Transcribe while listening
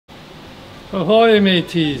Ahoy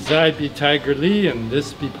mateys, I be Tiger Lee and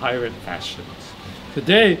this be Pirate Fashions.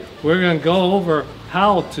 Today we're going to go over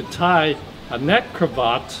how to tie a neck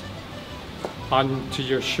cravat onto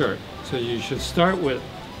your shirt. So you should start with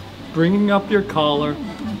bringing up your collar,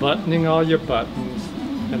 buttoning all your buttons,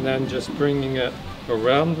 and then just bringing it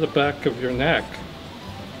around the back of your neck.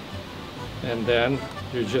 And then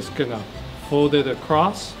you're just going to fold it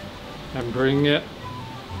across and bring it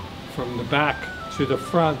from the back to the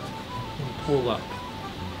front and pull up.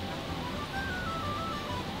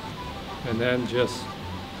 And then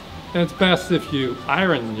and it's best if you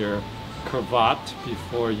iron your cravat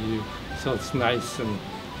before so it's nice and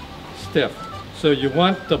stiff. So you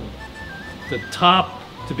want the top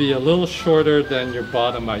to be a little shorter than your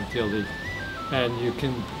bottom ideally. And you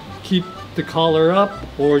can keep the collar up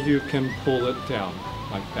or you can pull it down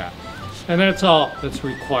like that. And that's all that's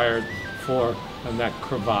required for a neck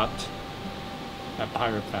cravat at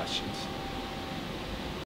Pirate Fashions.